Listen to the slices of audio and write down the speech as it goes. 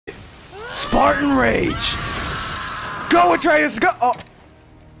Spartan Rage. Go, Atreus, go. Oh.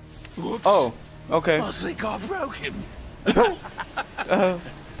 Whoops. Oh, okay. I think I broke him.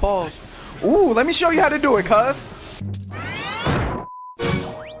 Pause. Ooh, let me show you how to do it, cuz.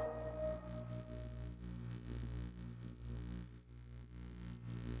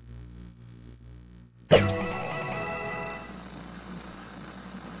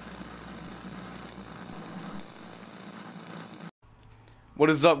 What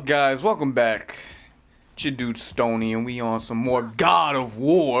is up, guys? Welcome back. It's your dude Stony, and we on some more God of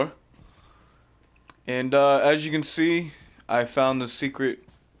War. And as you can see, I found the secret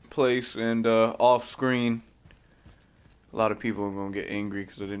place, and off screen, a lot of people are gonna get angry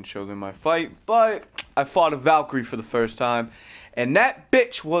because I didn't show them my fight. But I fought a Valkyrie for the first time, and that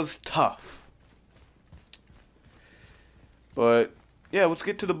bitch was tough. But yeah, let's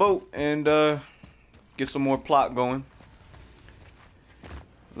get to the boat and get some more plot going.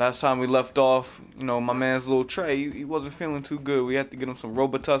 Last time we left off, you know, my man's little Trey, he wasn't feeling too good. We had to get him some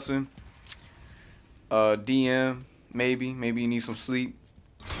Robitussin, DM, maybe he needs some sleep.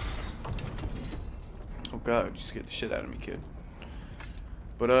 Oh God, you scared the shit out of me, kid.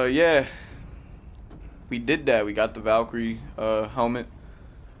 But yeah, we did that. We got the Valkyrie helmet,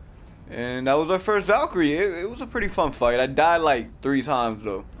 and that was our first Valkyrie. It was a pretty fun fight. I died like 3 times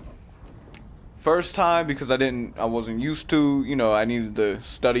though. First time because I wasn't used to, you know, I needed to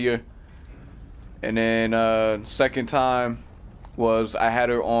study her. And then second time was I had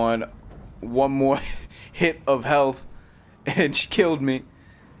her on one more hit of health and she killed me.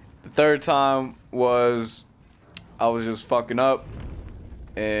 The third time was I was just fucking up,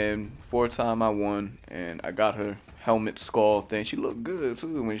 and fourth time I won and I got her helmet skull thing. She looked good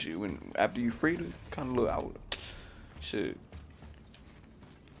too when after you freed her, kind of look out. Shit.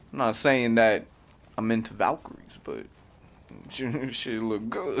 I'm not saying that I'm into Valkyries, but she look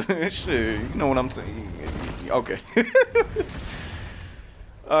good. Shit, you know what I'm saying? Okay.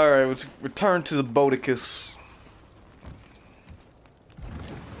 Alright, let's return to the Boticus.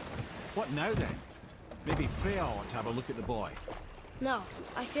 What now then? Maybe Freya ought to have a look at the boy. No,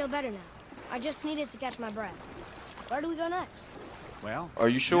 I feel better now. I just needed to catch my breath. Where do we go next? Well, are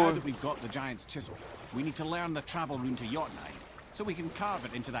you sure? Now that we've got the giant's chisel, we need to learn the travel rune to Jotunheim, so we can carve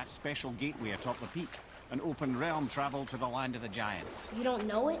it into that special gateway atop the peak, and open realm travel to the land of the giants. You don't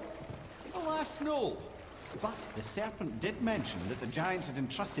know it? Alas, no. But the serpent did mention that the giants had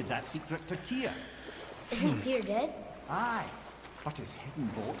entrusted that secret to Tyr. Isn't Tyr dead? Aye, but his hidden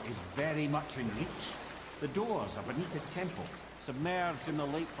boat is very much in reach. The doors are beneath his temple, submerged in the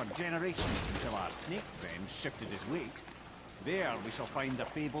lake for generations until our snake friend shifted his weight. There we shall find the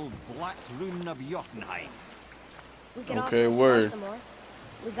fabled Black Rune of Jotunheim. We could Okay, also word. explore some more.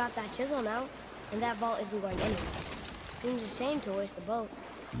 We got that chisel now, and that vault isn't going anywhere. Seems a shame to waste the boat.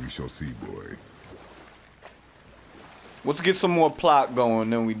 We shall see, boy. Let's get some more plot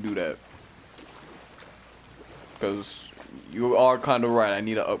going, then we do that. Because you are kind of right, I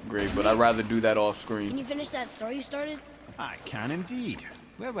need an upgrade, but I'd rather do that off Can screen. you finish that story you started? I can indeed.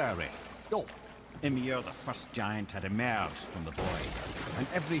 Where were we? Oh, Ymir, the first giant, had emerged from the void, and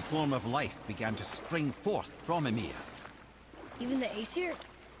every form of life began to spring forth from Ymir. Even the Aesir?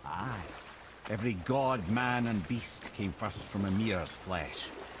 Aye. Every god, man, and beast came first from Ymir's flesh.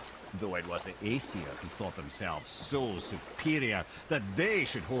 Though it was the Aesir who thought themselves so superior that they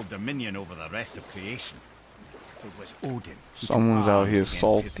should hold dominion over the rest of creation. It was Odin who Someone's took out arms here against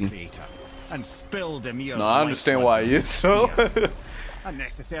salty. his creator and spilled Ymir's No, I understand lifeblood why he is so. with spear. A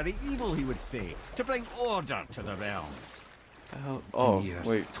necessary evil, he would say, to bring order to the realms. Oh, Ymir's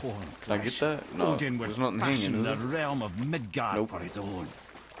wait. torn Can I get flesh, that? No, Odin would there's nothing fashion hanging, the is there? realm of Midgard Nope. for his own.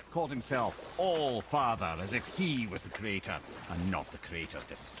 Called himself All-Father, as if he was the creator, and not the creator's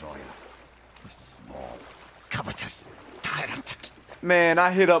destroyer. The small, covetous tyrant. Man,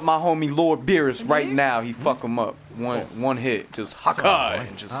 I hit up my homie Lord Beerus right now. He fuck him up. One hit. Just Hakai.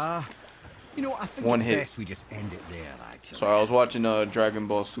 And just You know, I think one it's hit. best we just end it there, actually. sorry, I was watching Dragon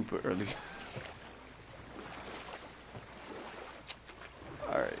Ball Super earlier.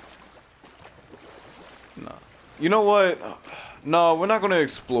 Alright. No. You know what? No, we're not gonna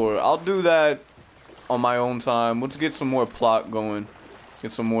explore. I'll do that on my own time. Let's get some more plot going.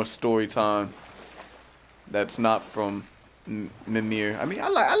 Get some more story time. That's not from Mimir. I mean, I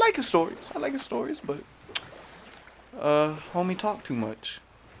like his stories. I like his stories, but homie talk too much.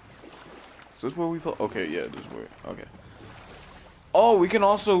 Is this where we put? Okay, yeah, this is where. Okay. Oh, we can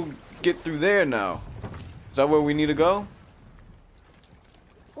also get through there now. Is that where we need to go?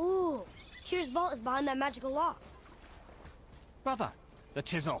 Ooh, Tyr's vault is behind that magical lock. Brother, the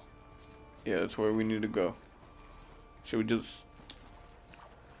chisel. Yeah, that's where we need to go. Should we just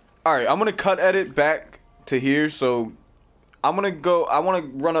Alright, I'm gonna cut edit back to here, so I'm gonna go, I wanna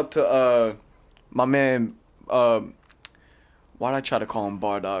run up to my man, why'd I try to call him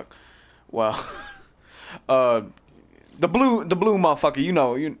Bardock? Wow. The blue motherfucker, you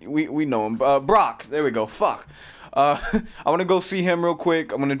know, we know him. Brock, there we go, fuck. I wanna go see him real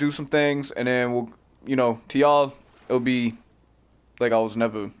quick, I'm gonna do some things, and then we'll, you know, to y'all, it'll be like I was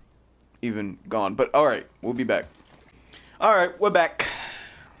never even gone. But alright, we'll be back. Alright, we're back.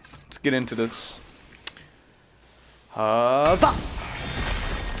 Let's get into this. Huzzah!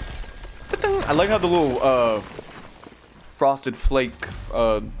 I like how the little frosted flake,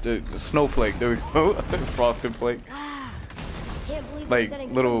 the snowflake, there we go. Frosted flake. Wow. Can't believe Like, we're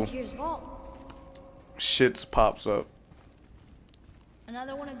setting little- Frontier's vault. Shits pops up.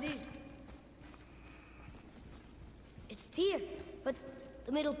 Another one of these. It's Tyr, but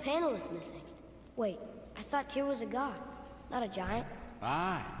the middle panel is missing. Wait, I thought Tyr was a god, not a giant.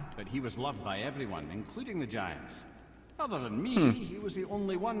 Aye, but he was loved by everyone, including the giants. Other than me, he was the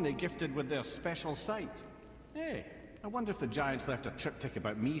only one they gifted with their special sight. Hey, I wonder if the giants left a triptych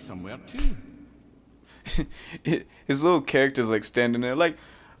about me somewhere too. His little character's like standing there like,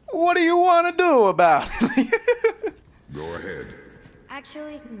 what do you want to do about it? Go ahead.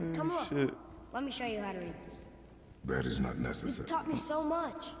 Actually, come look. Shit. Let me show you how to read this. That is not You've necessary. taught me so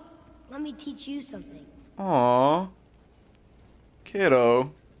much. Let me teach you something. Aww.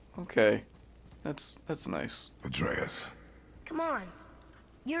 Kiddo. Okay. That's nice. Atreus. Come on.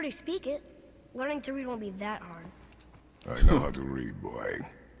 You already speak it. Learning to read won't be that hard. I know how to read, boy.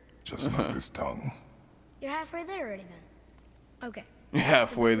 Just not this tongue. You're halfway there already then. Okay. You're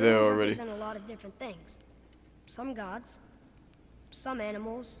halfway there runes already. represent a lot of different things. Some gods, some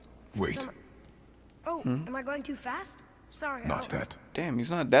animals. Wait. Some... Oh, am I going too fast? Sorry. Not that. Damn,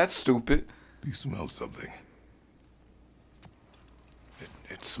 he's not that stupid. Do you smell something?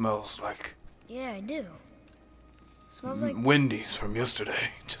 It smells like Yeah, I do. Smells like Wendy's from yesterday.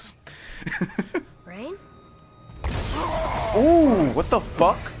 Just. rain? Ooh, what the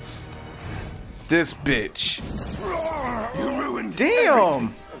fuck? This bitch. You ruined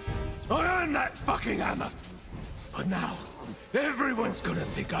Damn. I earned that fucking hammer. But now, everyone's gonna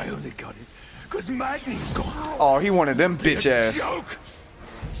think I only got it because Magni's gone. Oh, he wanted them bitch A ass. joke.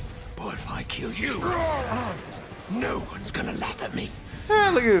 But if I kill you, no one's gonna laugh at me.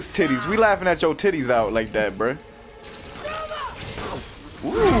 Look at his titties. We laughing at your titties out like that, bruh.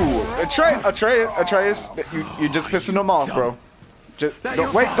 Ooh, Atreus, you're just pissing them off, bro. Just That don't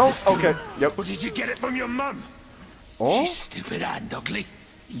your wait, father's don't. Okay, doing? yep. Or did you get it from your mum? Oh, She's stupid and ugly.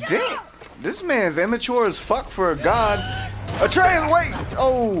 damn. This man's immature as fuck for a god. Atreus, wait.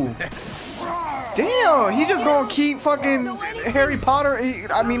 Oh, damn. He just gonna keep fucking Harry Potter.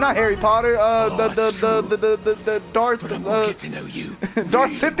 I mean, not Harry Potter. The Darth. But I won't get to know you.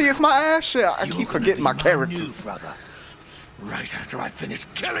 Darth Cynthia's my ass. Shit, I You're keep gonna forgetting be my new characters. brother. Right after I finish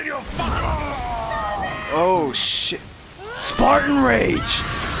killing your father. Oh shit. Spartan Rage.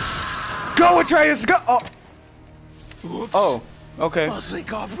 Go, Atreus, go. Oh. Whoops. Oh. Okay. I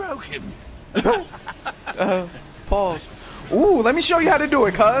think I broke him. Pause. Ooh, let me show you how to do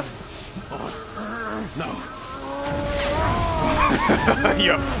it, cuz. No.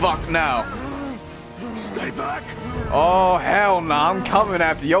 You're fucked now. Stay back. Oh, hell no. I'm coming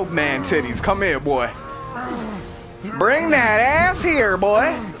after your man titties. Come here, boy. Bring that ass here,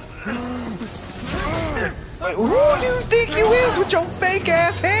 boy. Wait, who do you think you is with your fake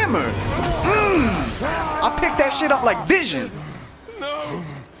ass hammer? I picked that shit up like Vision. No.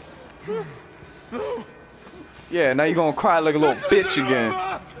 Yeah, now you're gonna cry like a little bitch again.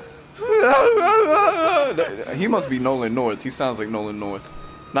 He must be Nolan North. He sounds like Nolan North.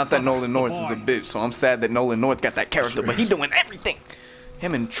 Not that Nolan North is a bitch, so I'm sad that Nolan North got that character, but he doing everything.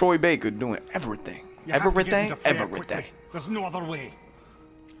 Him and Troy Baker doing everything. You have to get Everything, into Freya everything. quickly. There's no other way.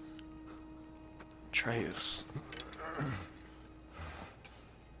 Atreus.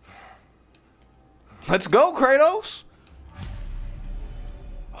 Let's go, Kratos.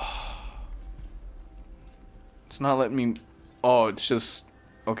 It's not letting me. Oh, it's just.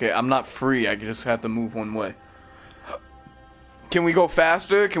 Okay, I'm not free. I just have to move one way. Can we go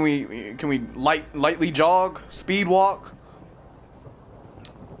faster? Can we lightly jog? Speed walk?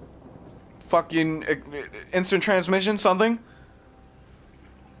 Fucking instant transmission? Something?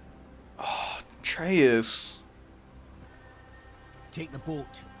 Oh, Atreus. Take the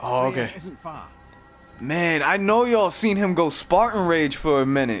boat. Oh, Freya's okay. isn't far. Man, I know y'all seen him go Spartan Rage for a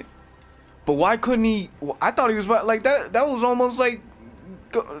minute. But why couldn't he? I thought he was like that. That was almost like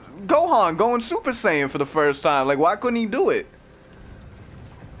Gohan going Super Saiyan for the first time. Like, why couldn't he do it?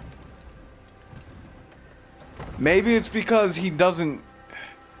 Maybe it's because he doesn't.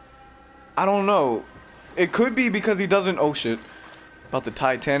 I don't know. It could be because he doesn't. Oh shit! About the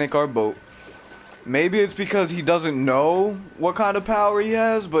Titanic, our boat. Maybe it's because he doesn't know what kind of power he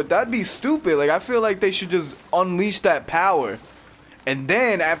has, but that'd be stupid. Like, I feel like they should just unleash that power. And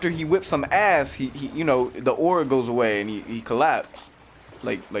then after he whips some ass, he you know, the aura goes away and he collapses.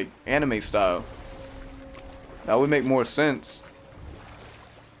 Like anime style. That would make more sense.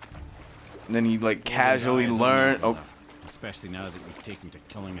 And then he like casually learn. Oh. Especially now that we've taken to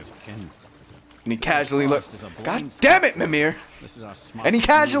killing his kin. And he casually learns. God damn it, Mimir! This is our And he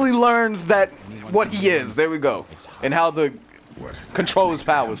casually learns that what he is. There we go. And how the control his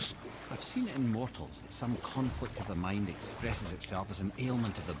powers. I've seen it in mortals that some conflict of the mind expresses itself as an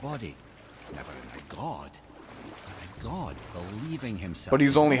ailment of the body. Never in a god. But a god believing himself. But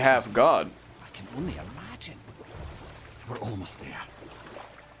he's only half god. I can only imagine. We're almost there.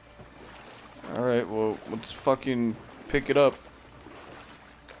 Alright, well, let's fucking pick it up.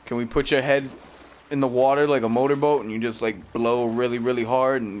 Can we put your head in the water like a motorboat and you just like blow really, really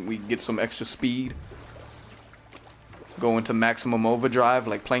hard and we get some extra speed? Go into maximum overdrive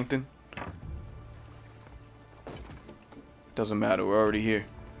like Plankton? Doesn't matter, we're already here.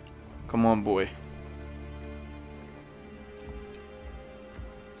 Come on, boy.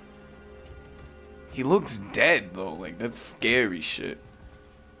 He looks dead though, like that's scary shit.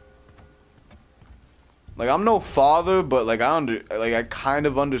 Like, I'm no father, but like I kind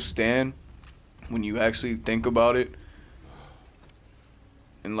of understand when you actually think about it.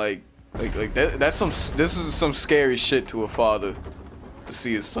 And this is some scary shit to a father to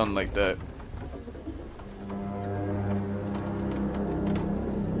see his son like that.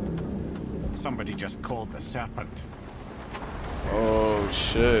 Somebody just called the serpent. Oh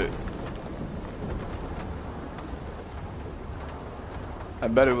shit. I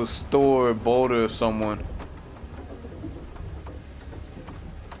bet it was Thor or Boulder or someone.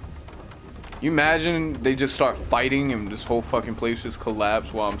 You imagine they just start fighting and this whole fucking place just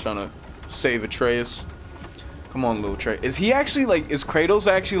collapse while I'm trying to save Atreus? Come on, little Atreus. Is he actually like, is Kratos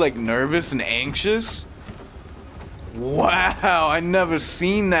actually like nervous and anxious? Wow, I never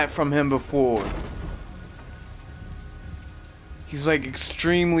seen that from him before. He's like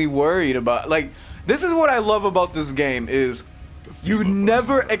extremely worried about, like, this is what I love about this game is you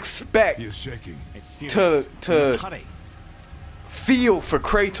never expect to feel for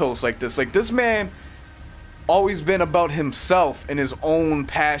Kratos like this. Like, this man always been about himself and his own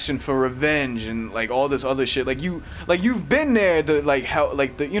passion for revenge and like all this other shit. Like you've been there, the like how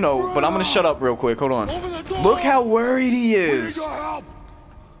like the, you know. But I'm gonna shut up real quick. Hold on. Look how worried he is.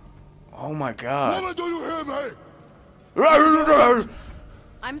 Oh my god. Woman, do you hear me?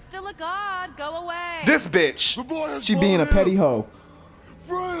 I'm still a god. Go away. This bitch. She being a petty hoe.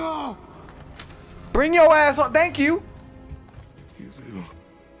 Freya! Bring your ass on. Thank you. He's ill.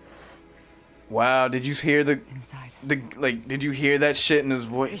 Wow, did you hear the Inside. did you hear that shit in his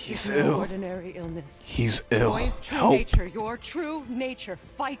voice? This He's is no ill. ordinary illness. He's ill. Boy's true Help. nature, your true nature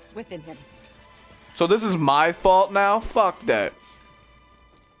fights within him. So this is my fault now? Fuck that.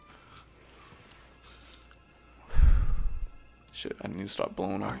 Shit, I need to stop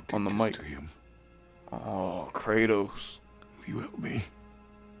blowing on the mic. To him. Oh, Kratos. Will you help me?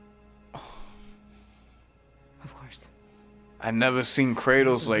 Of course. I never seen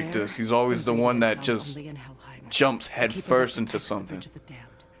Kratos like this. He's always the one that just jumps head first into something.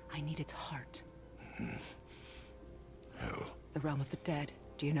 I need its heart. Hell. The realm of the dead.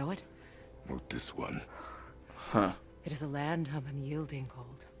 Do you know it? Not this one. Huh. It is a land of unyielding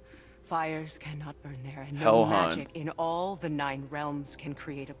cold. Fires cannot burn there, and no Helheim. magic in all the 9 realms can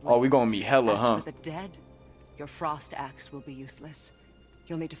create a blaze. Oh, we gonna be hella, As huh? for the dead, your frost axe will be useless.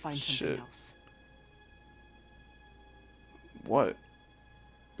 You'll need to find something else. What?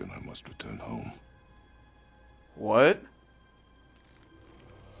 Then I must return home. What?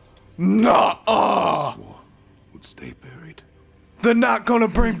 Nah. Swore would stay buried. They're not gonna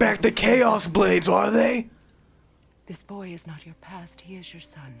bring back the Chaos Blades, are they? This boy is not your past, he is your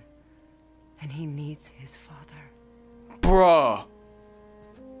son. And he needs his father. Bruh.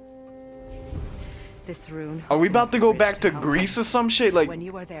 This rune. Are we about opens to the go bridge back to Helheim. Greece or some shit? Like, When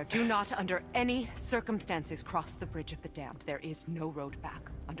you are there, do not under any circumstances cross the bridge of the damned. There is no road back.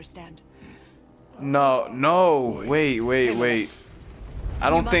 Understand? no. Wait.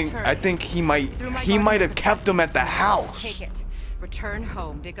 I think he might have kept them at the house. Take it. Return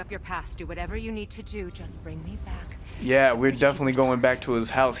home, dig up your past, do whatever you need to do. Just bring me back. Yeah, we're definitely going back to his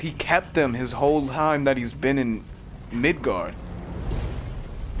house. He kept them his whole time that he's been in Midgard.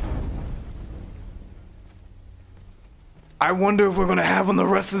 I wonder if we're gonna have him the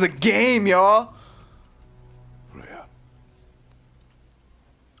rest of the game, y'all. Freya.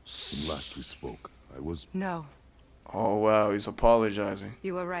 When last we spoke, I was... No, Oh wow, he's apologizing.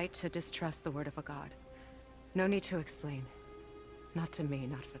 you were right to distrust the word of a god. No need to explain. Not to me,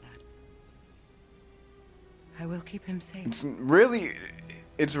 not for that. I will keep him safe.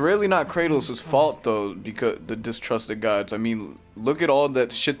 It's really not Kratos' fault though, because the distrusted gods. I mean, look at all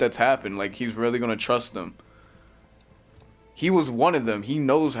that shit that's happened. Like, he's really gonna trust them. He was one of them. He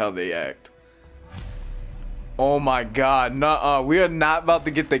knows how they act. Oh my god, nuh-uh. We are not about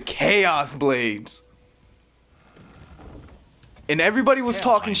to get the Chaos Blades. And everybody was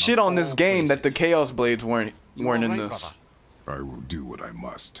talking shit on this game that the Chaos Blades weren't in this. I will do what I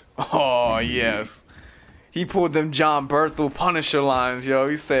must. Oh, yes. He pulled them John Berthel Punisher lines, yo.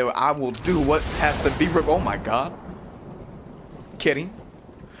 He said, I will do what has to be... Oh, my God. Kidding.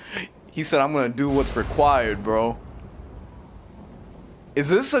 He said, I'm going to do what's required, bro. Is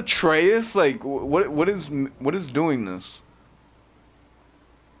this Atreus? Like, what is doing this?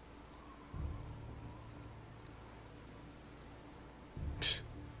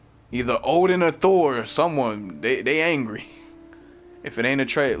 Either Odin or Thor or someone. They angry. If it ain't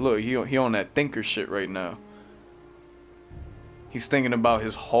Atreus, look, he on that thinker shit right now. He's thinking about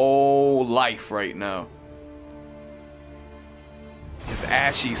his whole life right now. His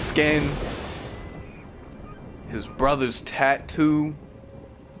ashy skin. His brother's tattoo.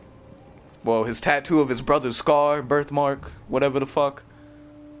 Well, his tattoo of his brother's scar, birthmark, whatever the fuck.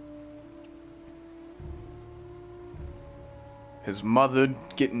 His mother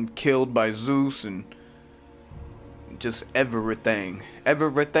getting killed by Zeus and just everything.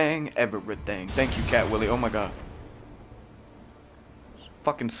 Everything. Thank you, Cat Willie. Oh my god.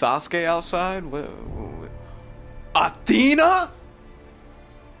 Fucking Sasuke outside? What? Athena?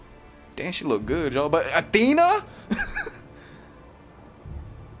 Damn, she look good, y'all. But Athena?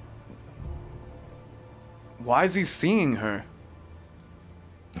 Why is he seeing her?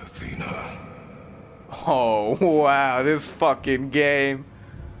 Athena. Oh, wow, this fucking game.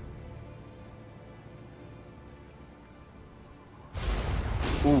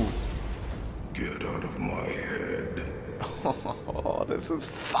 Ooh. Get out of my head. Oh, this is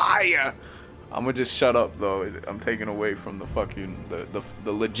fire. I'm gonna just shut up, though. I'm taking away from the fucking, the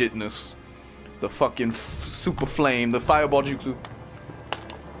legitness. The fucking super flame, the fireball jutsu.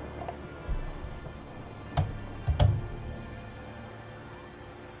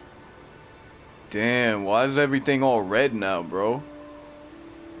 Damn, why is everything all red now, bro?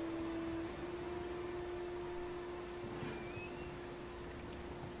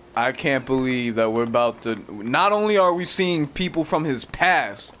 I can't believe that we're about to... Not only are we seeing people from his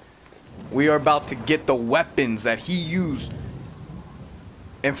past, we are about to get the weapons that he used.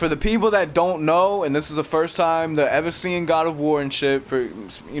 And for the people that don't know, and this is the first time they're ever seeing God of War and shit, for,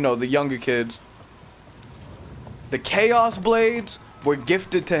 you know, the younger kids, the Chaos Blades were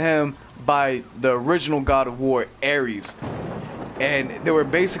gifted to him by the original God of War, Ares. And they were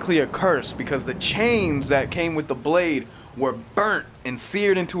basically a curse because the chains that came with the blade were burnt and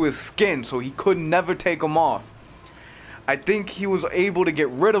seared into his skin, so he could never take them off. I think he was able to get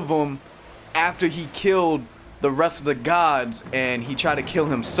rid of them after he killed the rest of the gods and he tried to kill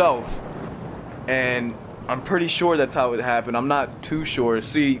himself. And I'm pretty sure that's how it happened. I'm not too sure.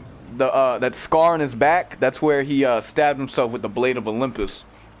 See, that scar on his back, that's where he stabbed himself with the blade of Olympus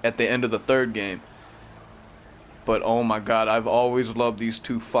at the end of the third game. But oh my god, I've always loved these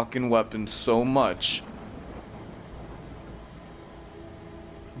two fucking weapons so much.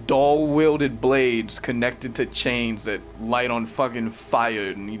 Dual-wielded blades connected to chains that light on fucking fire,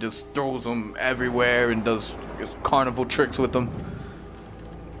 and he just throws them everywhere and does carnival tricks with them.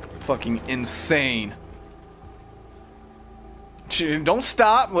 Fucking insane. Don't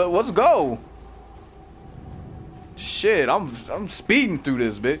stop. Let's go. Shit, I'm speeding through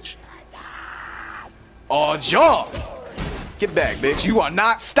this, bitch. Oh, jump! Get back, bitch. You are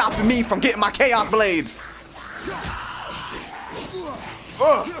not stopping me from getting my Chaos Blades.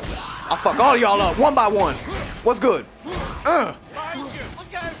 I'll fuck all y'all up one by one. What's good? Come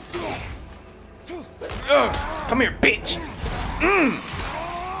here, bitch.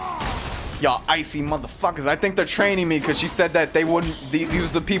 Y'all icy motherfuckers. I think they're training me because she said that they wouldn't. These are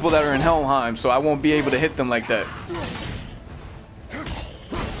the people that are in Helheim, so I won't be able to hit them like that.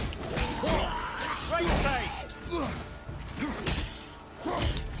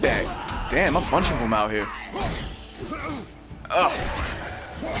 Damn, a bunch of them out here.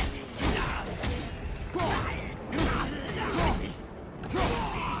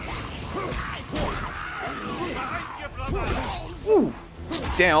 Ooh.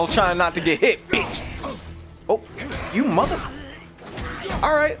 Damn, I was trying not to get hit, bitch. Oh, you mother.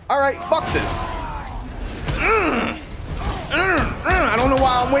 Alright, fuck this. I don't know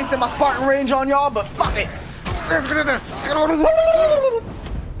why I'm wasting my Spartan range on y'all, but fuck it.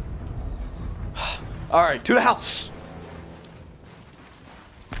 Alright, to the house.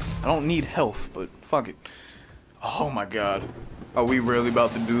 I don't need health, but fuck it. Oh my god. Are we really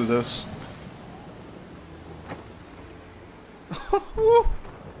about to do this?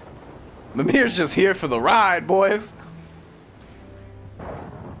 Mimir's just here for the ride, boys.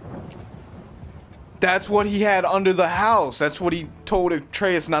 That's what he had under the house. That's what he told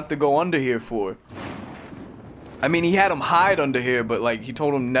Atreus not to go under here for. I mean, he had him hide under here, but like he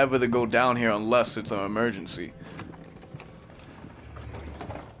told him never to go down here unless it's an emergency.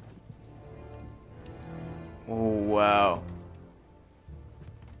 Oh, wow.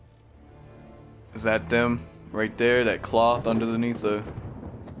 Is that them right there? That cloth underneath the...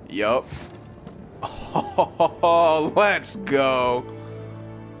 Yup. Oh, let's go.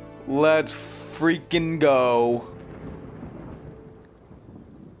 Let's freaking go.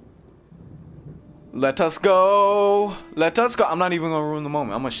 Let us go. Let us go. I'm not even gonna ruin the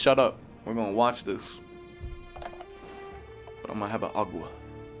moment. I'm gonna shut up. We're gonna watch this. But I'm gonna have an agua.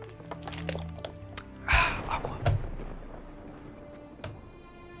 Agua.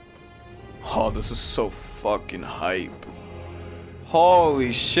 Oh, this is so fucking hype.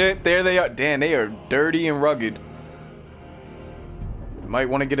 Holy shit. There they are. Damn, they are dirty and rugged. Might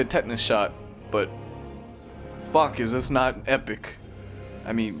want to get a tetanus shot, but fuck, is this not epic?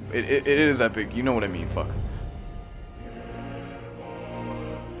 I mean, it is epic. You know what I mean, fuck.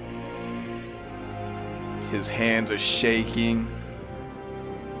 His hands are shaking.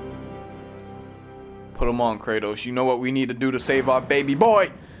 Put him on, Kratos. You know what we need to do to save our baby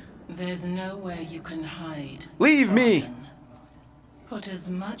boy. There's nowhere you can hide. Leave me. WOULDN. Put as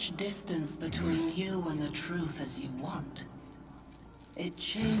much distance between you and the truth as you want. It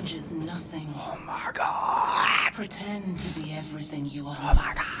changes nothing. Oh my god. Pretend to be everything you are. Oh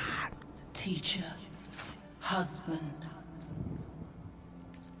my god. Teacher, husband,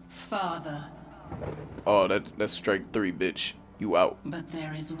 father. Oh, that's strike 3, bitch. You out. But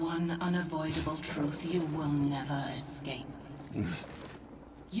there is one unavoidable truth you will never escape.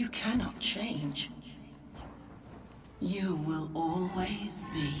 You cannot change. You will always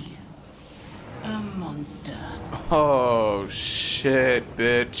be a monster. Oh shit,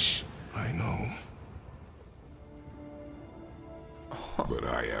 bitch. I know. But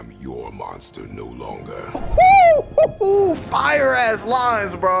I am your monster no longer. Woo! Fire ass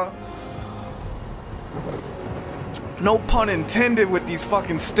lines, bro. No pun intended with these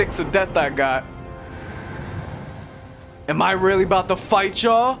fucking sticks of death I got. Am I really about to fight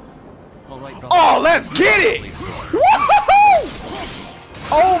y'all? Oh, let's get it! Woohoo!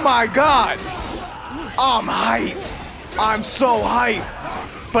 Oh my god! I'm hyped. I'm so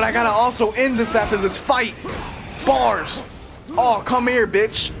hyped. But I gotta also end this after this fight. Bars. Oh, come here,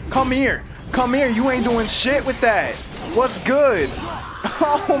 bitch. Come here. Come here. You ain't doing shit with that. What's good?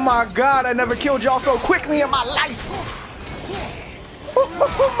 Oh my god, I never killed y'all so quickly in my life.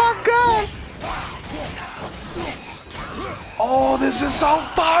 Oh my god. Oh, this is so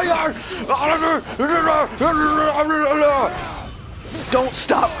fire. Don't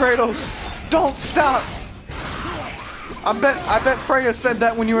stop, Kratos. Don't stop. I bet Freya said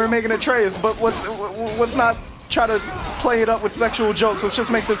that when you were making Atreus, but let's not try to play it up with sexual jokes. Let's just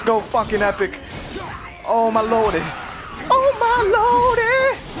make this go fucking epic. Oh my lordy. Oh my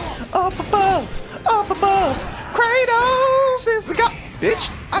lordy. Up above, Kratos is the god. Bitch,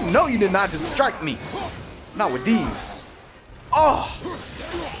 I know you did not just strike me. Not with these. Oh.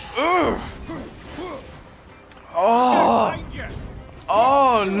 Ugh. Oh.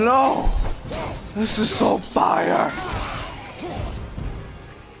 Oh no. This is so fire.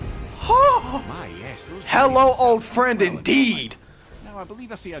 Oh. My, yes, those Hello, old friend, indeed. Now I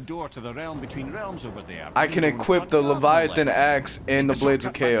believe I see a door to the realm between realms over there. I can Maybe on equip front the garden Leviathan left. axe and the Take a Blades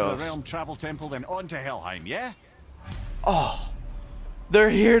of shortcut back to Chaos. the realm travel temple, then on to Helheim, yeah? Oh, they're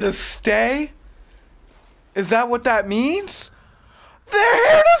here to stay? Is that what that means?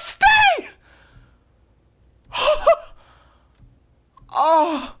 They're here to stay!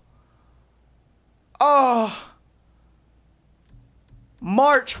 Oh. Oh.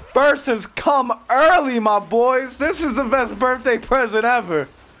 March 1st has come early, my boys. This is the best birthday present ever.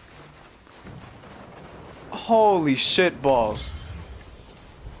 Holy shit balls.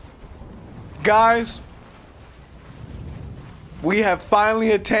 Guys, we have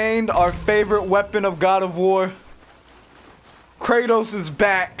finally attained our favorite weapon of God of War. Kratos is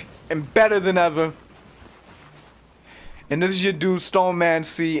back and better than ever. And this is your dude Stone Man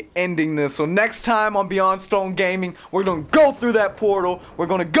C ending this. So next time on Beyond Stone Gaming, we're gonna go through that portal. We're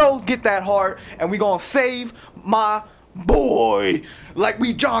gonna go get that heart, and we're gonna save my Boy, like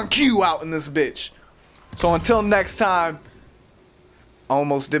we John Q out in this bitch. So until next time, I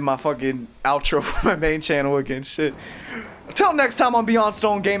almost did my fucking outro for my main channel again. Shit. Until next time on Beyond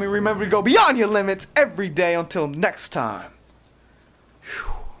Stone Gaming, remember to go beyond your limits every day. Until next time.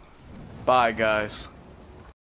 Whew. Bye, guys.